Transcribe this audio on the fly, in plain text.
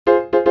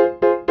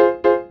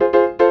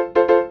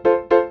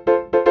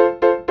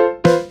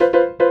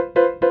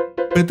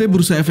PT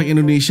Bursa Efek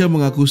Indonesia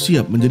mengaku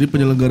siap menjadi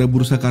penyelenggara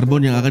Bursa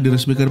Karbon yang akan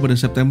diresmikan pada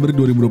September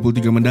 2023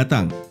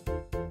 mendatang.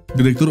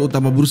 Direktur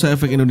Utama Bursa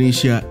Efek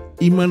Indonesia,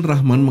 Iman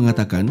Rahman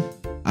mengatakan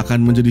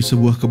akan menjadi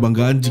sebuah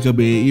kebanggaan jika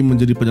BEI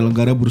menjadi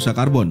penyelenggara Bursa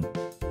Karbon.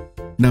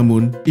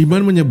 Namun,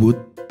 Iman menyebut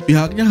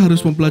pihaknya harus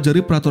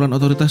mempelajari peraturan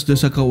Otoritas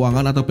Jasa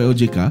Keuangan atau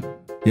POJK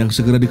yang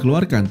segera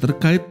dikeluarkan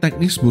terkait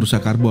teknis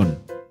Bursa Karbon.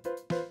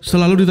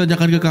 Selalu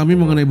ditanyakan ke kami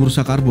mengenai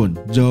Bursa Karbon,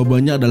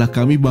 jawabannya adalah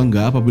kami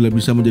bangga apabila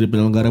bisa menjadi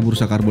penyelenggara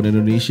Bursa Karbon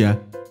Indonesia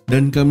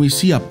dan kami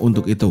siap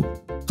untuk itu,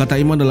 kata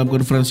Iman dalam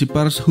konferensi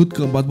pers HUT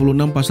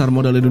ke-46 Pasar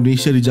Modal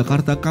Indonesia di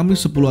Jakarta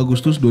Kamis 10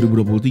 Agustus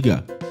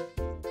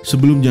 2023.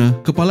 Sebelumnya,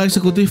 Kepala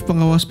Eksekutif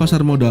Pengawas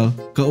Pasar Modal,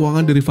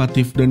 Keuangan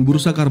Derivatif dan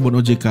Bursa Karbon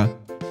OJK,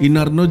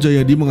 Inarno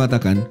Jayadi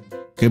mengatakan,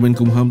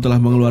 Kemenkumham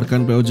telah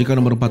mengeluarkan POJK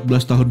nomor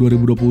 14 tahun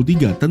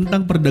 2023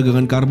 tentang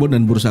perdagangan karbon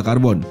dan bursa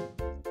karbon.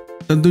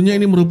 Tentunya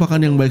ini merupakan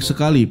yang baik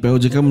sekali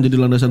POJK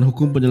menjadi landasan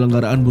hukum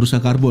penyelenggaraan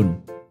bursa karbon,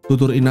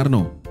 tutur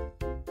Inarno.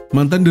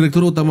 Mantan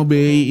Direktur Utama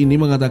BEI ini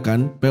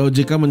mengatakan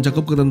POJK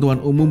mencakup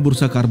ketentuan umum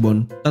bursa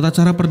karbon, tata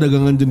cara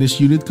perdagangan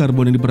jenis unit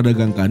karbon yang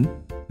diperdagangkan,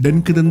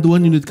 dan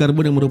ketentuan unit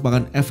karbon yang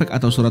merupakan efek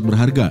atau surat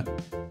berharga.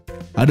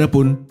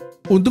 Adapun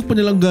untuk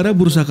penyelenggara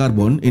bursa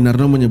karbon,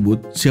 Inarno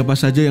menyebut siapa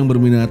saja yang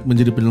berminat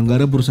menjadi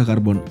penyelenggara bursa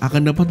karbon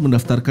akan dapat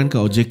mendaftarkan ke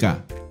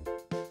OJK.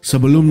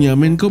 Sebelumnya,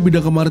 Menko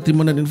Bidang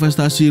Kemaritiman dan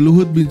Investasi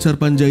Luhut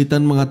Binsar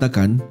Panjaitan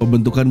mengatakan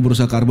pembentukan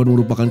bursa karbon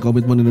merupakan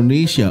komitmen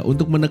Indonesia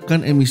untuk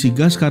menekan emisi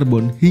gas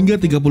karbon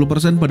hingga 30%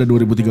 pada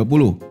 2030.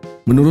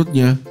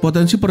 Menurutnya,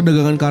 potensi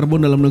perdagangan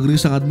karbon dalam negeri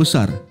sangat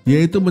besar,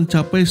 yaitu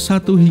mencapai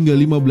 1 hingga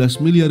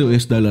 15 miliar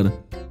US dollar.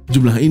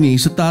 Jumlah ini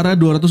setara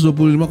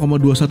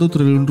Rp225,21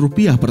 triliun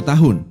per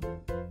tahun.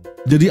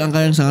 Jadi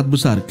angka yang sangat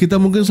besar. Kita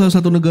mungkin salah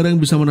satu negara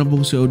yang bisa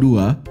menampung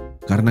CO2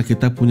 karena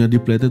kita punya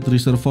depleted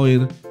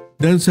reservoir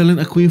dan saline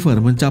aquifer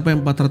mencapai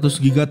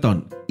 400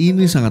 gigaton.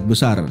 Ini sangat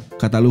besar,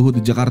 kata Luhut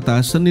di Jakarta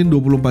Senin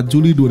 24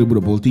 Juli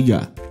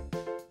 2023.